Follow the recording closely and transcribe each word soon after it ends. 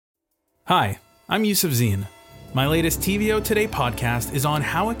Hi, I'm Yusuf Zine. My latest TVO Today podcast is on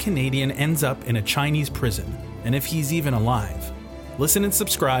how a Canadian ends up in a Chinese prison and if he's even alive. Listen and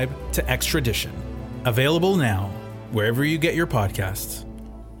subscribe to Extradition. Available now, wherever you get your podcasts.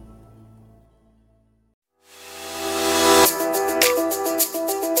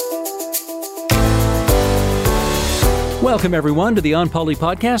 Welcome, everyone, to the On Poly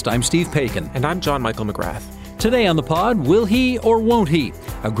podcast. I'm Steve Paikin. And I'm John Michael McGrath. Today on the pod, will he or won't he?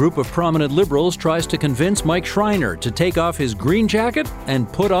 A group of prominent Liberals tries to convince Mike Schreiner to take off his green jacket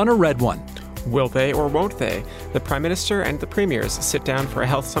and put on a red one. Will they or won't they? The Prime Minister and the Premiers sit down for a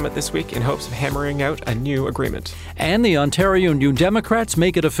health summit this week in hopes of hammering out a new agreement. And the Ontario New Democrats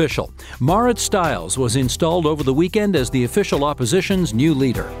make it official. Marit Stiles was installed over the weekend as the official opposition's new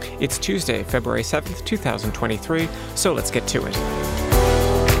leader. It's Tuesday, February 7th, 2023, so let's get to it.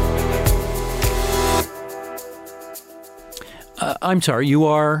 I'm sorry, you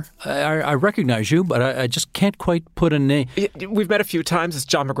are, I recognize you, but I just can't quite put a name. We've met a few times. It's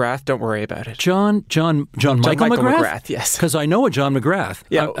John McGrath. Don't worry about it. John Michael McGrath? Yes. Because I know a John McGrath.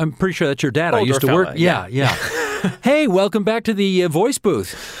 Yeah. I'm pretty sure that's your dad. Older I used to work. fella, Yeah. Hey, welcome back to the voice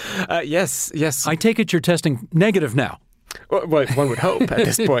booth. Yes. I take it you're testing negative now. Well, one would hope at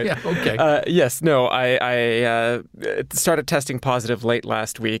this point. Yeah, okay. Yes, no, I started testing positive late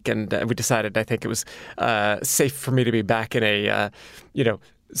last week, and we decided I think it was safe for me to be back in a,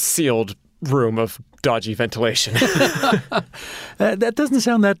 sealed room of dodgy ventilation. That doesn't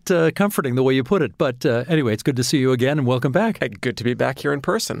sound that comforting the way you put it. But anyway, it's good to see you again and welcome back. Good to be back here in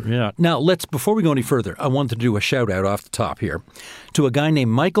person. Yeah. Now, before we go any further, I wanted to do a shout out off the top here to a guy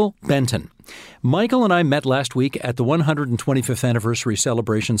named Michael Benton. Michael and I met last week at the 125th anniversary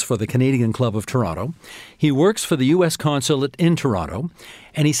celebrations for the Canadian Club of Toronto. He works for the U.S. Consulate in Toronto,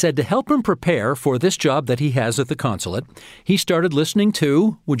 and he said to help him prepare for this job that he has at the consulate, he started listening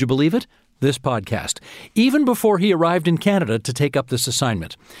to, would you believe it, this podcast, even before he arrived in Canada to take up this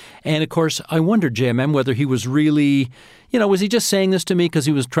assignment. And of course, I wondered, JMM, whether he was really, was he just saying this to me because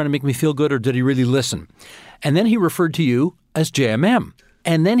he was trying to make me feel good, or did he really listen? And then he referred to you as JMM.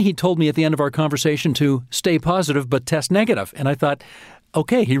 And then he told me at the end of our conversation to stay positive but test negative. And I thought,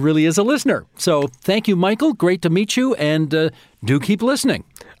 okay, he really is a listener. So thank you, Michael. Great to meet you. And do keep listening.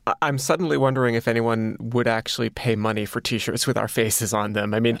 I'm suddenly wondering if anyone would actually pay money for T-shirts with our faces on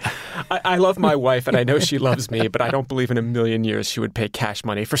them. I mean, I love my wife and I know she loves me, but I don't believe in a million years she would pay cash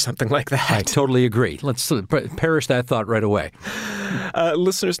money for something like that. I totally agree. Let's perish that thought right away.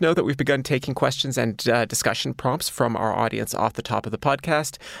 Listeners know that we've begun taking questions and discussion prompts from our audience off the top of the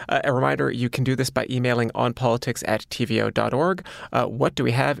podcast. A reminder, you can do this by emailing onpolitics@tvo.org. What do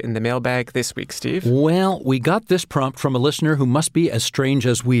we have in the mailbag this week, Steve? Well, we got this prompt from a listener who must be as strange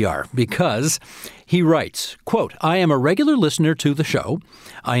as we are, because he writes, quote, I am a regular listener to the show.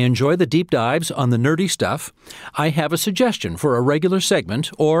 I enjoy the deep dives on the nerdy stuff. I have a suggestion for a regular segment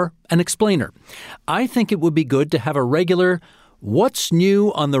or an explainer. I think it would be good to have a regular What's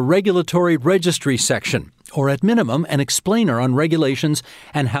New on the Regulatory Registry section, or at minimum, an explainer on regulations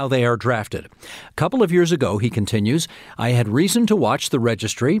and how they are drafted. A couple of years ago, he continues, I had reason to watch the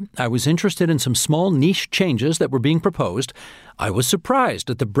registry. I was interested in some small niche changes that were being proposed. I was surprised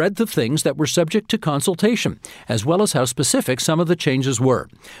at the breadth of things that were subject to consultation, as well as how specific some of the changes were.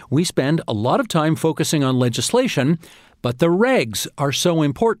 We spend a lot of time focusing on legislation, but the regs are so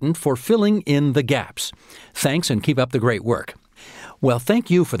important for filling in the gaps. Thanks, and keep up the great work. Well, thank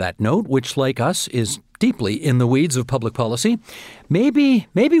you for that note, which, like us, is deeply in the weeds of public policy. Maybe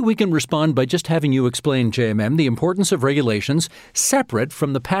we can respond by just having you explain, JMM, the importance of regulations separate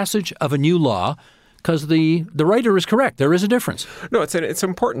from the passage of a new law, because the writer is correct. There is a difference. No, it's an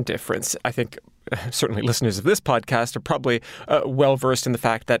important difference. I think certainly listeners of this podcast are probably well-versed in the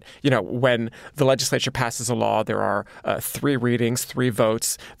fact that, when the legislature passes a law, there are 3 readings, 3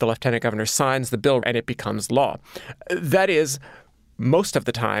 votes. The lieutenant governor signs the bill and it becomes law. That is most of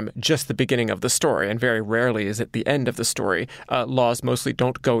the time just the beginning of the story, and very rarely is it the end of the story. Laws mostly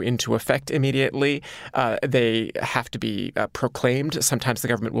don't go into effect immediately. They have to be proclaimed. Sometimes the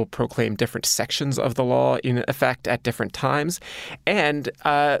government will proclaim different sections of the law in effect at different times. And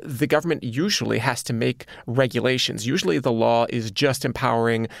the government usually has to make regulations. Usually the law is just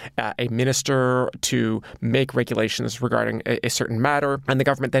empowering a minister to make regulations regarding a certain matter. And the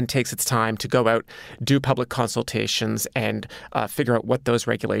government then takes its time to go out, do public consultations, and figure figure out what those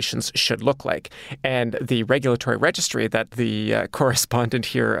regulations should look like. And the regulatory registry that the correspondent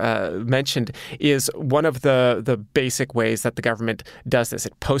here mentioned is one of the basic ways that the government does this.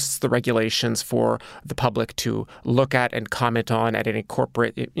 It posts the regulations for the public to look at and comment on and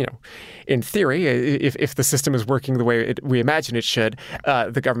incorporate. In theory, if the system is working the way we imagine it should,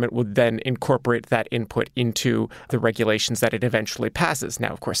 the government would then incorporate that input into the regulations that it eventually passes. Now,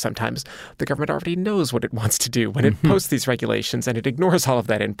 of course, sometimes the government already knows what it wants to do when it posts these regulations, and it ignores all of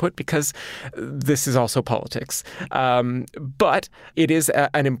that input because this is also politics. But it is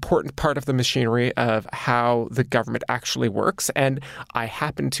an important part of the machinery of how the government actually works. And I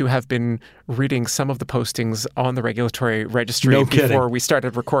happen to have been reading some of the postings on the regulatory registry before we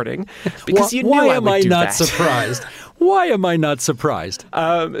started recording. Because why am I not surprised? Why am I not surprised?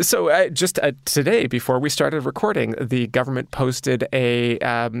 So just today, before we started recording, the government posted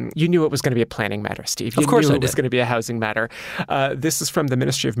you knew it was going to be a planning matter, Steve. Of course I did. It was going to be a housing matter. This is from the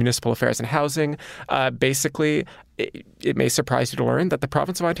Ministry of Municipal Affairs and Housing. Basically, it may surprise you to learn that the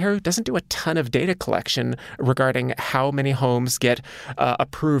province of Ontario doesn't do a ton of data collection regarding how many homes get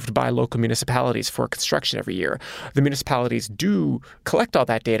approved by local municipalities for construction every year. The municipalities do collect all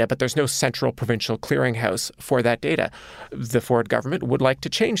that data, but there's no central provincial clearinghouse for that data. The Ford government would like to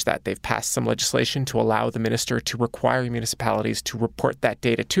change that. They've passed some legislation to allow the minister to require municipalities to report that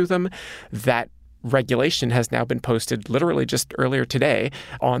data to them. That regulation has now been posted literally just earlier today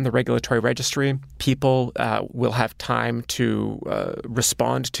on the regulatory registry. People will have time to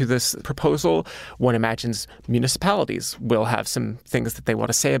respond to this proposal. One imagines municipalities will have some things that they want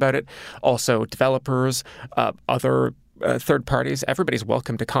to say about it. Also, developers, other third parties, everybody's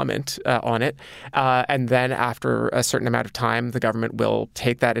welcome to comment on it. And then after a certain amount of time, the government will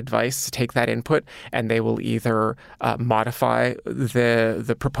take that advice, take that input, and they will either modify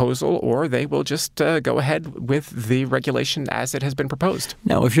the proposal or they will just go ahead with the regulation as it has been proposed.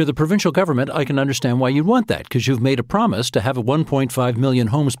 Now, if you're the provincial government, I can understand why you'd want that, because you've made a promise to have 1.5 million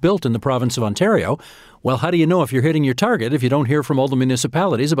homes built in the province of Ontario. Well, how do you know if you're hitting your target if you don't hear from all the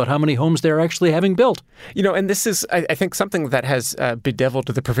municipalities about how many homes they're actually having built? And this is, I think, something that has bedeviled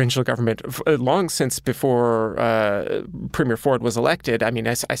the provincial government long since before Premier Ford was elected. I mean,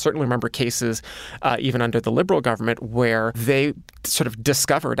 I certainly remember cases even under the Liberal government where they sort of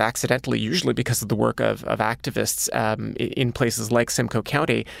discovered accidentally, usually because of the work of activists in places like Simcoe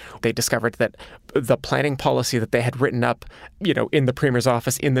County, they discovered that the planning policy that they had written up, in the Premier's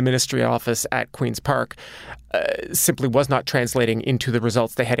office, in the Ministry office at Queen's Park, simply was not translating into the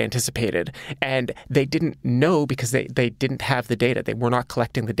results they had anticipated. And they didn't know because they didn't have the data. They were not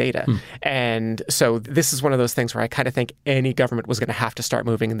collecting the data. And so this is one of those things where I kind of think any government was going to have to start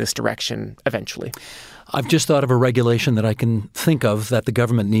moving in this direction eventually. I've just thought of a regulation that I can think of that the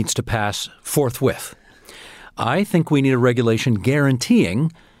government needs to pass forthwith. I think we need a regulation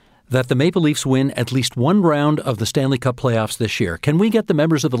guaranteeing that the Maple Leafs win at least one round of the Stanley Cup playoffs this year. Can we get the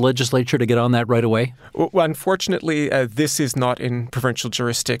members of the legislature to get on that right away? Well, unfortunately, this is not in provincial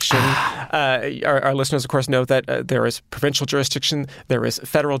jurisdiction. Our listeners, of course, know that there is provincial jurisdiction, there is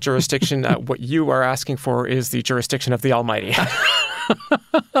federal jurisdiction. What you are asking for is the jurisdiction of the Almighty.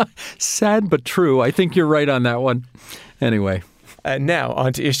 Sad but true. I think you're right on that one. Anyway. Now,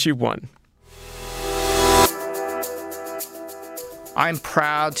 on to issue 1. I'm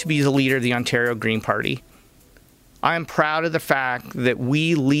proud to be the leader of the Ontario Green Party. I'm proud of the fact that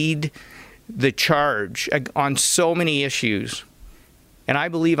we lead the charge on so many issues. And I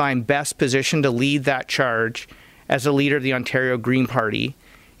believe I'm best positioned to lead that charge as a leader of the Ontario Green Party.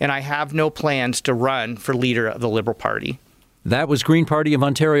 And I have no plans to run for leader of the Liberal Party. That was Green Party of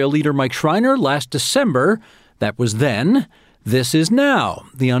Ontario leader Mike Schreiner last December. That was then. This is now.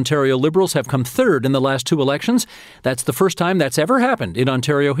 The Ontario Liberals have come third in the last 2 elections. That's the first time that's ever happened in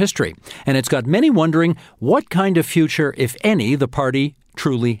Ontario history. And it's got many wondering what kind of future, if any, the party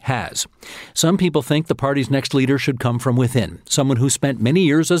truly has. Some people think the party's next leader should come from within, someone who spent many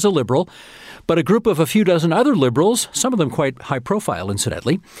years as a Liberal. But a group of a few dozen other Liberals, some of them quite high profile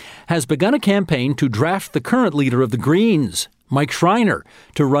incidentally, has begun a campaign to draft the current leader of the Greens, Mike Schreiner,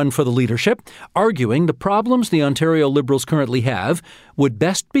 to run for the leadership, arguing the problems the Ontario Liberals currently have would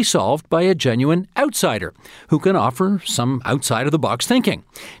best be solved by a genuine outsider who can offer some outside-of-the-box thinking.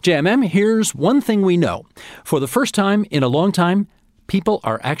 JMM, here's one thing we know. For the first time in a long time, people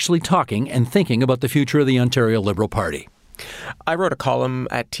are actually talking and thinking about the future of the Ontario Liberal Party. I wrote a column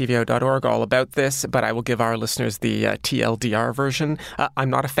at tvO.org all about this, but I will give our listeners the TLDR version. I'm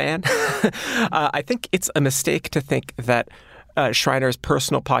not a fan. I think it's a mistake to think that Schreiner's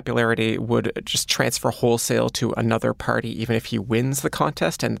personal popularity would just transfer wholesale to another party, even if he wins the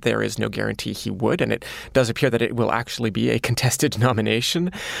contest, and there is no guarantee he would, and it does appear that it will actually be a contested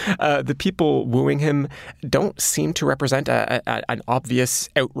nomination. The people wooing him don't seem to represent an obvious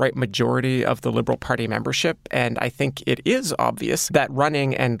outright majority of the Liberal Party membership, and I think it is obvious that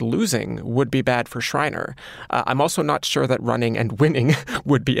running and losing would be bad for Schreiner. I'm also not sure that running and winning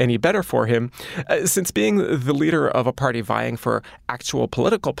would be any better for him, since being the leader of a party vying for actual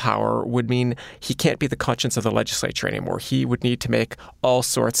political power would mean he can't be the conscience of the legislature anymore. He would need to make all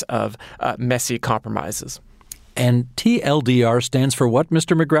sorts of messy compromises. And TLDR stands for what,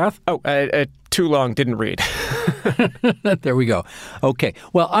 Mr. McGrath? Too long, didn't read. There we go. Okay.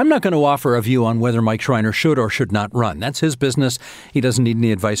 Well, I'm not going to offer a view on whether Mike Schreiner should or should not run. That's his business. He doesn't need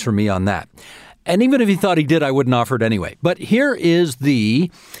any advice from me on that. And even if he thought he did, I wouldn't offer it anyway. But here's the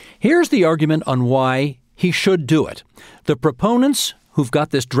argument on why he should do it. The proponents who've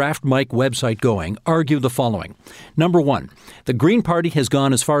got this Draft Mike website going argue the following. Number one, the Green Party has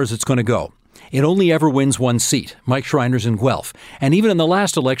gone as far as it's going to go. It only ever wins one seat. Mike Schreiner's in Guelph. And even in the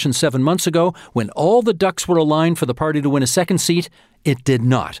last election 7 months ago, when all the ducks were aligned for the party to win a second seat, it did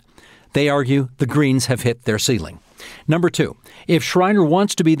not. They argue the Greens have hit their ceiling. Number two, if Schreiner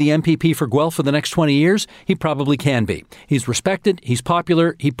wants to be the MPP for Guelph for the next 20 years, he probably can be. He's respected, he's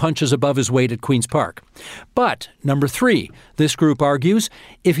popular, he punches above his weight at Queen's Park. But, number three, this group argues,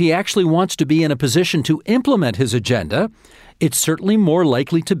 if he actually wants to be in a position to implement his agenda, it's certainly more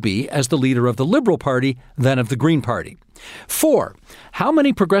likely to be as the leader of the Liberal Party than of the Green Party. 4, how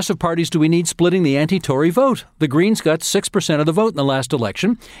many progressive parties do we need splitting the anti-Tory vote? The Greens got 6% of the vote in the last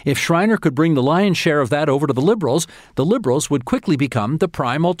election. If Schreiner could bring the lion's share of that over to the Liberals would quickly become the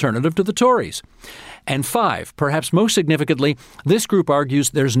prime alternative to the Tories. And 5, perhaps most significantly, this group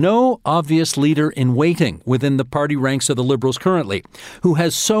argues there's no obvious leader in waiting within the party ranks of the Liberals currently, who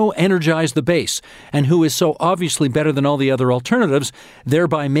has so energized the base and who is so obviously better than all the other alternatives,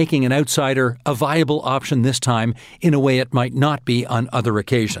 thereby making an outsider a viable option this time in a way it might not be on other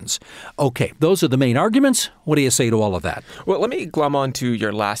occasions. Okay, those are the main arguments. What do you say to all of that? Well, let me glom on to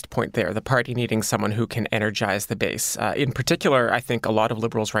your last point there, the party needing someone who can energize the base. In particular, I think a lot of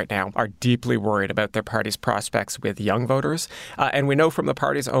Liberals right now are deeply worried about their party's prospects with young voters. And we know from the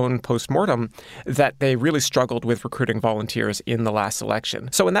party's own postmortem that they really struggled with recruiting volunteers in the last election.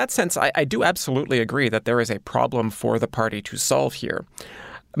 So in that sense, I do absolutely agree that there is a problem for the party to solve here.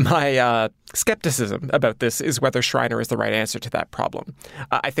 My skepticism about this is whether Schreiner is the right answer to that problem.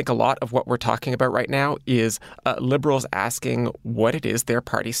 I think a lot of what we're talking about right now is Liberals asking what it is their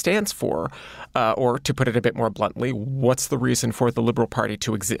party stands for, or to put it a bit more bluntly, what's the reason for the Liberal Party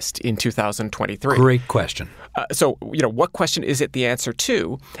to exist in 2023? Great question. So, what question is it the answer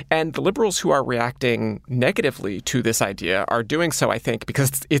to? And the Liberals who are reacting negatively to this idea are doing so, I think,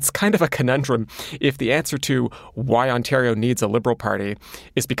 because it's kind of a conundrum if the answer to why Ontario needs a Liberal Party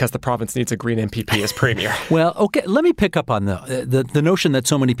is because the province needs a Green MPP as premier. Well, okay, let me pick up on the notion that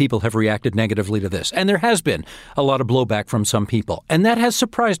so many people have reacted negatively to this. And there has been a lot of blowback from some people. And that has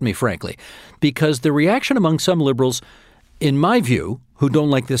surprised me, frankly, because the reaction among some Liberals, in my view, who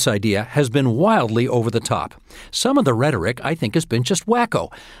don't like this idea, has been wildly over the top. Some of the rhetoric, I think, has been just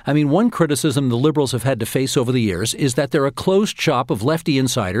wacko. I mean, one criticism the Liberals have had to face over the years is that they're a closed shop of lefty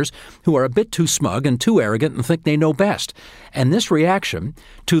insiders who are a bit too smug and too arrogant and think they know best. And this reaction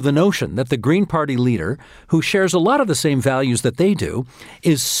to the notion that the Green Party leader, who shares a lot of the same values that they do,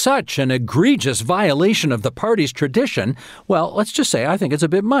 is such an egregious violation of the party's tradition, well, let's just say I think it's a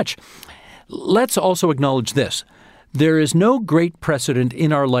bit much. Let's also acknowledge this. There is no great precedent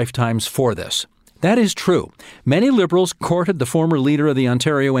in our lifetimes for this. That is true. Many Liberals courted the former leader of the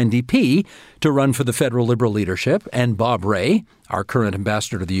Ontario NDP to run for the federal Liberal leadership, and Bob Rae, our current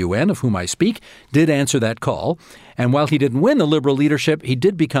ambassador to the UN, of whom I speak, did answer that call. And while he didn't win the Liberal leadership, he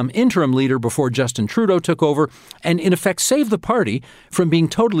did become interim leader before Justin Trudeau took over and in effect saved the party from being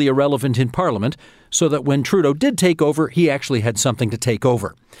totally irrelevant in Parliament, so that when Trudeau did take over, he actually had something to take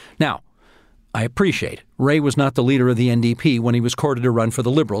over. Now, I appreciate Rae was not the leader of the NDP when he was courted to run for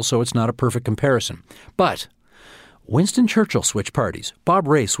the Liberals, so it's not a perfect comparison. But Winston Churchill switched parties, Bob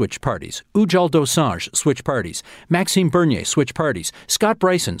Rae switched parties, Ujjal Dosanjh switched parties, Maxime Bernier switched parties, Scott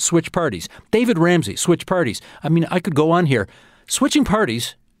Bryson switched parties, David Ramsay switched parties. I mean, I could go on here. Switching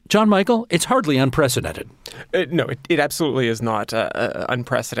parties John Michael, it's hardly unprecedented. No, it absolutely is not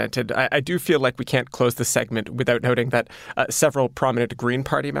unprecedented. I do feel like we can't close this segment without noting that several prominent Green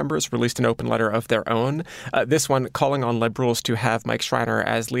Party members released an open letter of their own. This one calling on Liberals to have Mike Schreiner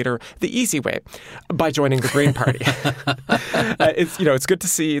as leader the easy way, by joining the Green Party. It's good to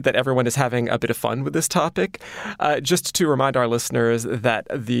see that everyone is having a bit of fun with this topic. Just to remind our listeners that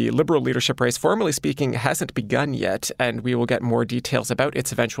the Liberal leadership race, formally speaking, hasn't begun yet, and we will get more details about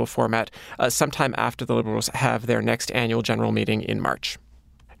its eventual format sometime after the Liberals have their next annual general meeting in March.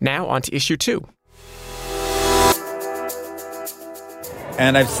 Now on to issue 2.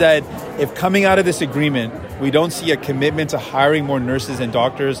 And I've said, if coming out of this agreement, we don't see a commitment to hiring more nurses and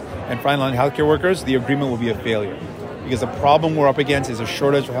doctors and frontline healthcare workers, the agreement will be a failure. Because the problem we're up against is a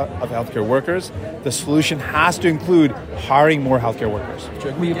shortage of healthcare workers. The solution has to include hiring more healthcare workers.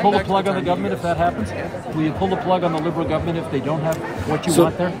 Will you pull the plug on the government if that happens? Will you pull the plug on the Liberal government if they don't have what you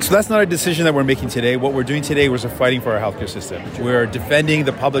want there? So that's not a decision that we're making today. What we're doing today is we're fighting for our healthcare system. We're defending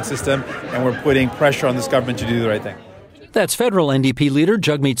the public system, and we're putting pressure on this government to do the right thing. That's federal NDP leader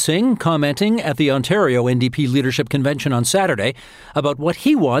Jagmeet Singh commenting at the Ontario NDP Leadership Convention on Saturday about what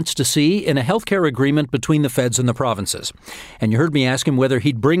he wants to see in a healthcare agreement between the feds and the provinces. And you heard me ask him whether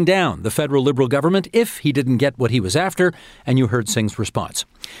he'd bring down the federal Liberal government if he didn't get what he was after, and you heard Singh's response.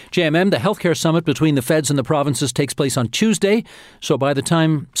 JMM, the healthcare summit between the feds and the provinces takes place on Tuesday, so by the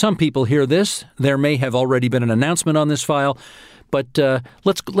time some people hear this, there may have already been an announcement on this file. But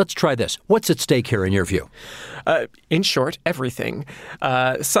let's try this. What's at stake here in your view? In short, everything.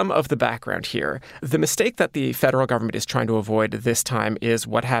 Some of the background here. The mistake that the federal government is trying to avoid this time is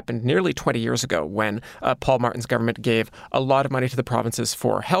what happened nearly 20 years ago when Paul Martin's government gave a lot of money to the provinces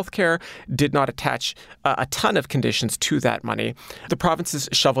for healthcare, did not attach a ton of conditions to that money. The provinces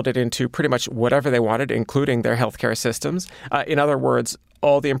shoveled it into pretty much whatever they wanted, including their healthcare systems. In other words,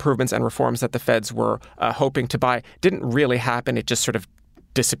 all the improvements and reforms that the feds were hoping to buy didn't really happen. It just sort of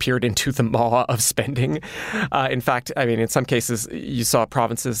disappeared into the maw of spending. In fact, in some cases, you saw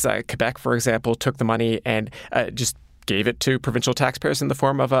provinces, Quebec, for example, took the money and just gave it to provincial taxpayers in the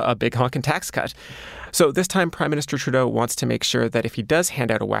form of a big honking tax cut. So this time, Prime Minister Trudeau wants to make sure that if he does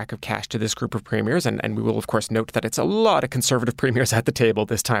hand out a whack of cash to this group of premiers, and we will, of course, note that it's a lot of Conservative premiers at the table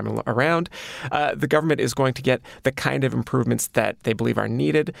this time around, the government is going to get the kind of improvements that they believe are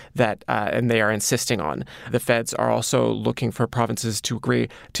needed, and they are insisting on. The feds are also looking for provinces to agree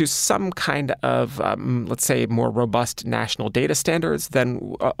to some kind of, let's say, more robust national data standards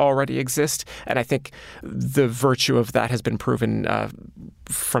than already exist. And I think the virtue of that has been proven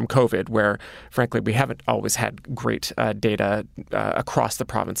from COVID, where, frankly, we haven't always had great data across the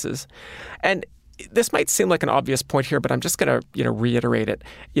provinces. And this might seem like an obvious point here, but I'm just going to reiterate it.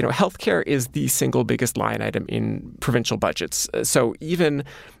 Healthcare is the single biggest line item in provincial budgets. So even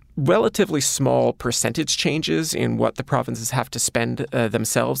relatively small percentage changes in what the provinces have to spend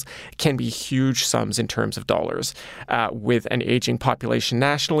themselves can be huge sums in terms of dollars. With an aging population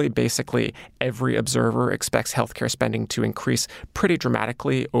nationally, basically every observer expects healthcare spending to increase pretty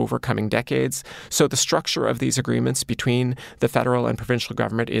dramatically over coming decades. So the structure of these agreements between the federal and provincial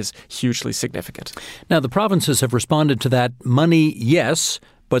government is hugely significant. Now, the provinces have responded to that money, yes,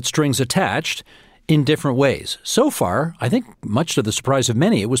 but strings attached, in different ways. So far, I think much to the surprise of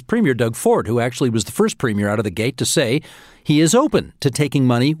many, it was Premier Doug Ford who actually was the first premier out of the gate to say he is open to taking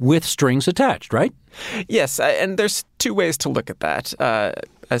money with strings attached, right? Yes, and there's two ways to look at that,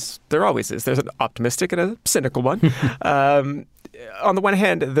 as there always is. There's an optimistic and a cynical one. On the one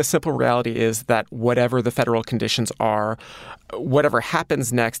hand, the simple reality is that whatever the federal conditions are, whatever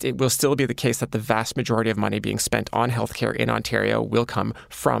happens next, it will still be the case that the vast majority of money being spent on healthcare in Ontario will come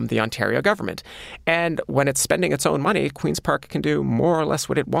from the Ontario government. And when it's spending its own money, Queen's Park can do more or less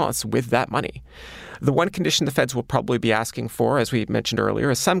what it wants with that money. The one condition the feds will probably be asking for, as we mentioned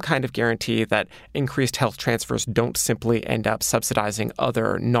earlier, is some kind of guarantee that increased health transfers don't simply end up subsidizing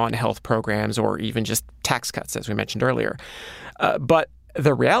other non-health programs or even just tax cuts, as we mentioned earlier. But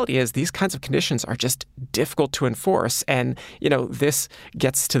the reality is these kinds of conditions are just difficult to enforce. And, this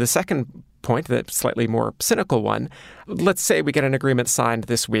gets to the second point, the slightly more cynical one. Let's say we get an agreement signed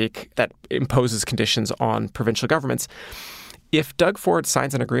this week that imposes conditions on provincial governments. If Doug Ford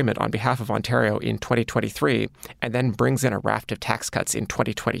signs an agreement on behalf of Ontario in 2023 and then brings in a raft of tax cuts in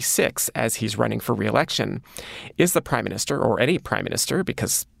 2026 as he's running for re-election, is the Prime Minister, or any Prime Minister,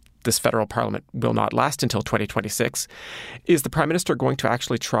 because this federal parliament will not last until 2026, is the Prime Minister going to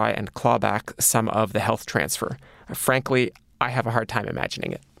actually try and claw back some of the health transfer? Frankly, I have a hard time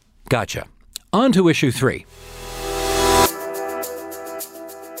imagining it. Gotcha. On to issue 3.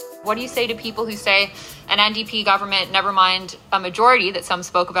 What do you say to people who say an NDP government, never mind a majority that some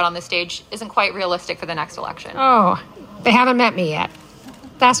spoke about on this stage, isn't quite realistic for the next election? Oh, they haven't met me yet.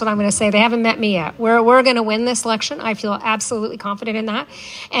 That's what I'm going to say. They haven't met me yet. We're going to win this election. I feel absolutely confident in that.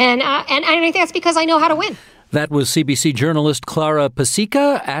 And I think that's because I know how to win. That was CBC journalist Clara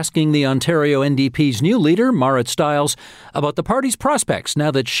Pasica asking the Ontario NDP's new leader, Marit Stiles, about the party's prospects now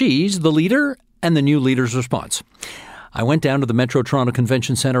that she's the leader and the new leader's response. I went down to the Metro Toronto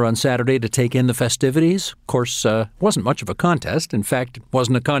Convention Centre on Saturday to take in the festivities. Of course, wasn't much of a contest. In fact, it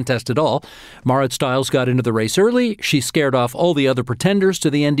wasn't a contest at all. Marit Stiles got into the race early. She scared off all the other pretenders to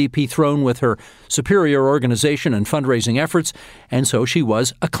the NDP throne with her superior organization and fundraising efforts, and so she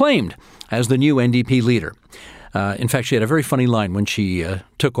was acclaimed as the new NDP leader. In fact, she had a very funny line when she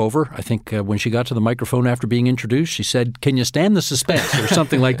took over. I think when she got to the microphone after being introduced, she said, "Can you stand the suspense?" or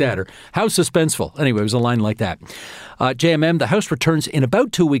something like that, or "How suspenseful?" Anyway, it was a line like that. JMM, the House returns in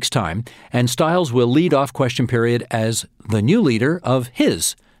about 2 weeks' time, and Stiles will lead off question period as the new leader of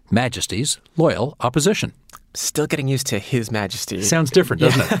His Majesty's loyal opposition. Still getting used to His Majesty. Sounds different,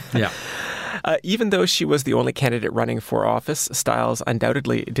 doesn't it? Yeah. Even though she was the only candidate running for office, Stiles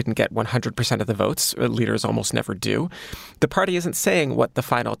undoubtedly didn't get 100% of the votes. Leaders almost never do. The party isn't saying what the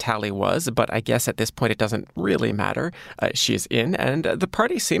final tally was, but I guess at this point it doesn't really matter. She is in, and the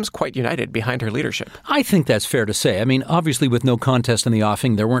party seems quite united behind her leadership. I think that's fair to say. I mean, obviously with no contest in the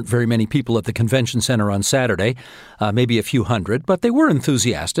offing, there weren't very many people at the convention centre on Saturday, maybe a few hundred, but they were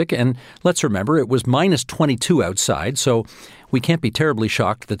enthusiastic. And let's remember, it was minus 22 outside, so we can't be terribly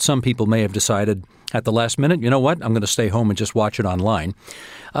shocked that some people may have decided at the last minute, you know what, I'm going to stay home and just watch it online.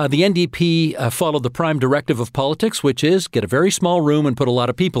 The NDP followed the prime directive of politics, which is get a very small room and put a lot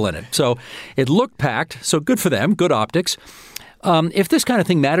of people in it. So it looked packed, so good for them, good optics. If this kind of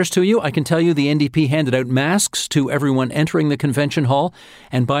thing matters to you, I can tell you the NDP handed out masks to everyone entering the convention hall,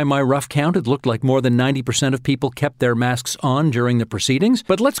 and by my rough count, it looked like more than 90% of people kept their masks on during the proceedings.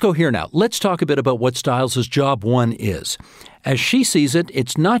 But let's go here now. Let's talk a bit about what Stiles' job one is. As she sees it,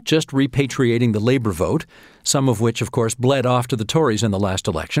 it's not just repatriating the Labour vote, some of which, of course, bled off to the Tories in the last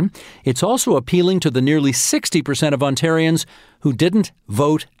election. It's also appealing to the nearly 60% of Ontarians who didn't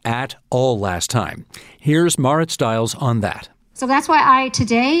vote at all last time. Here's Marit Stiles on that. So that's why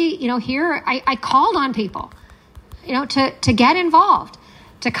today, here, I called on people, to get involved,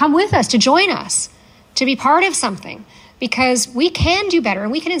 to come with us, to join us, to be part of something, because we can do better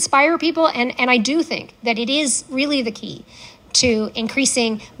and we can inspire people. And I do think that it is really the key to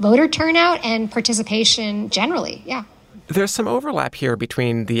increasing voter turnout and participation generally. Yeah. There's some overlap here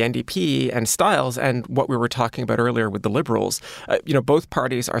between the NDP and Stiles and what we were talking about earlier with the Liberals. Both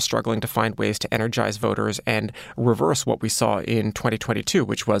parties are struggling to find ways to energize voters and reverse what we saw in 2022,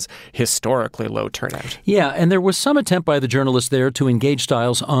 which was historically low turnout. Yeah, and there was some attempt by the journalists there to engage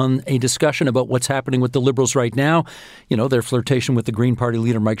Stiles on a discussion about what's happening with the Liberals right now. Their flirtation with the Green Party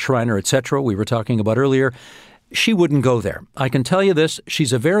leader, Mike Schreiner, etc., we were talking about earlier. She wouldn't go there. I can tell you this,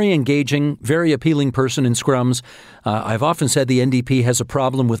 she's a very engaging, very appealing person in scrums. I've often said the NDP has a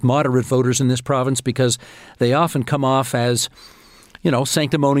problem with moderate voters in this province because they often come off as,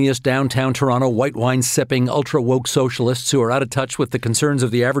 sanctimonious downtown Toronto, white wine sipping, ultra-woke socialists who are out of touch with the concerns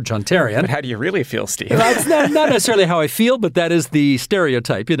of the average Ontarian. But how do you really feel, Steve? That's not necessarily how I feel, but that is the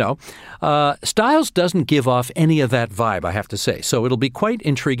stereotype, Stiles doesn't give off any of that vibe, I have to say. So it'll be quite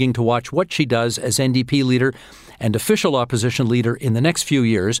intriguing to watch what she does as NDP leader and official opposition leader in the next few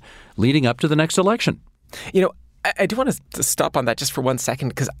years leading up to the next election. I do want to stop on that just for 1 second,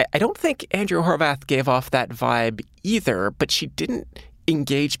 because I don't think Andrea Horwath gave off that vibe either, but she didn't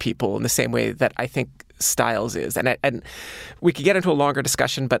engage people in the same way that I think Stiles is. And we could get into a longer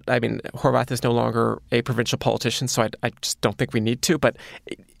discussion, but I mean, Horwath is no longer a provincial politician, so I just don't think we need to. But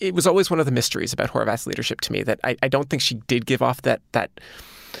it was always one of the mysteries about Horwath's leadership to me that I don't think she did give off the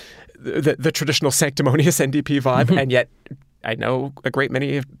traditional sanctimonious NDP vibe, Mm-hmm. and yet I know a great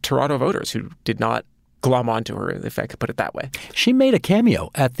many Toronto voters who did not glom onto her, if I could put it that way. She made a cameo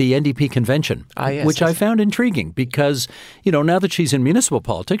at the NDP convention, which I found intriguing because, now that she's in municipal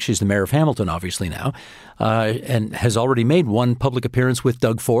politics, she's the mayor of Hamilton, obviously now, and has already made one public appearance with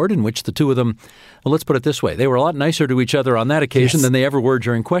Doug Ford in which the two of them, well, let's put it this way, they were a lot nicer to each other on that occasion than they ever were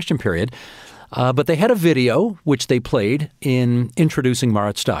during question period. But they had a video which they played in introducing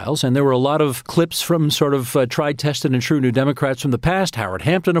Marit Stiles, and there were a lot of clips from sort of tried, tested, and true New Democrats from the past. Howard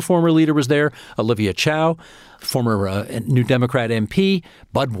Hampton, a former leader, was there. Olivia Chow, former New Democrat MP.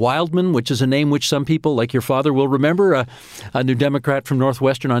 Bud Wildman, which is a name which some people, like your father, will remember, a New Democrat from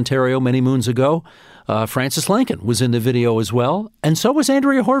northwestern Ontario many moons ago. Frances Lankin was in the video as well, and so was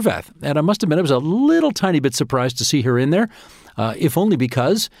Andrea Horwath. And I must admit, I was a little tiny bit surprised to see her in there. if only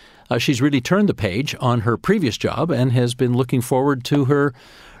because she's really turned the page on her previous job and has been looking forward to her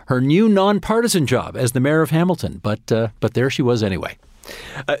new nonpartisan job as the mayor of Hamilton. But there she was anyway.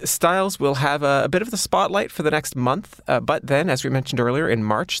 Stiles will have a bit of the spotlight for the next month, but then, as we mentioned earlier, in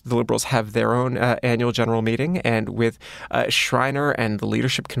March, the Liberals have their own annual general meeting, and with Schreiner and the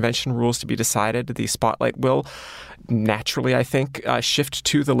leadership convention rules to be decided, the spotlight will naturally, I think, shift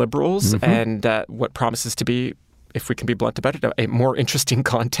to the Liberals and what promises to be, if we can be blunt about it, a more interesting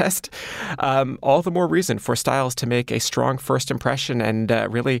contest. All the more reason for Stiles to make a strong first impression and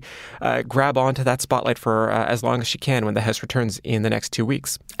really grab onto that spotlight for as long as she can when the House returns in the next 2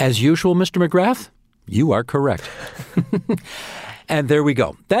 weeks. As usual, Mr. McGrath, you are correct. And there we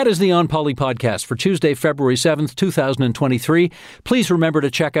go. That is the On Poly podcast for Tuesday, February 7th, 2023. Please remember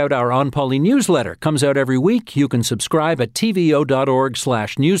to check out our On Poly newsletter. Comes out every week. You can subscribe at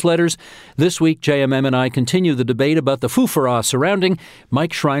tvo.org/newsletters. This week, JMM and I continue the debate about the foofara surrounding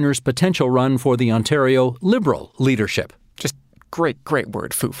Mike Schreiner's potential run for the Ontario Liberal leadership. Just great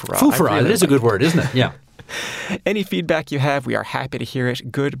word, foofara. Foofara, it is a good word, isn't it? Yeah. Any feedback you have, we are happy to hear it,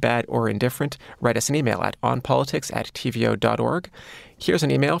 good, bad, or indifferent. Write us an email at onpolitics@tvo.org. Here's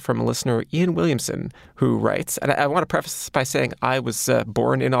an email from a listener, Ian Williamson, who writes, and I want to preface this by saying I was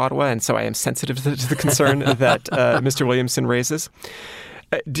born in Ottawa, and so I am sensitive to the concern that Mr. Williamson raises.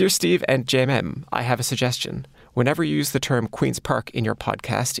 Dear Steve and JMM, I have a suggestion. Whenever you use the term Queen's Park in your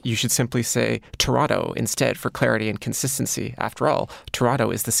podcast, you should simply say Toronto instead for clarity and consistency. After all,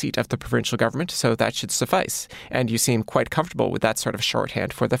 Toronto is the seat of the provincial government, so that should suffice. And you seem quite comfortable with that sort of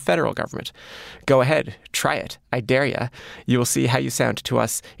shorthand for the federal government. Go ahead, try it. I dare ya. You will see how you sound to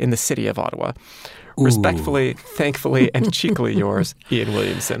us in the city of Ottawa. Respectfully, thankfully, and cheekily yours, Ian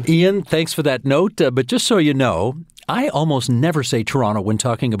Williamson. Ian, thanks for that note. But just so you know, I almost never say Toronto when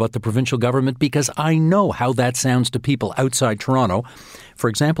talking about the provincial government because I know how that sounds to people outside Toronto. For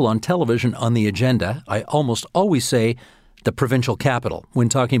example, on television on the agenda, I almost always say the provincial capital when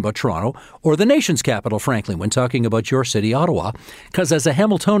talking about Toronto, or the nation's capital, frankly, when talking about your city, Ottawa. Because as a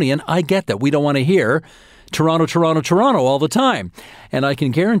Hamiltonian, I get that we don't want to hear Toronto, Toronto, Toronto all the time. And I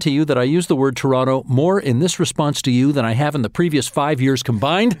can guarantee you that I use the word Toronto more in this response to you than I have in the previous 5 years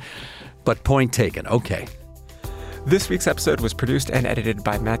combined. But point taken. Okay. This week's episode was produced and edited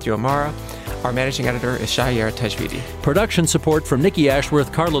by Matthew Amara. Our managing editor is Shahir Tajvidi. Production support from Nikki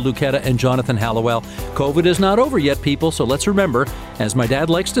Ashworth, Carla Lucetta, and Jonathan Hallowell. COVID is not over yet, people, so let's remember, as my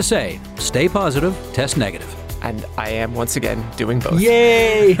dad likes to say, stay positive, test negative. And I am once again doing both.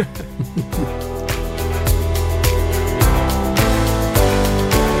 Yay!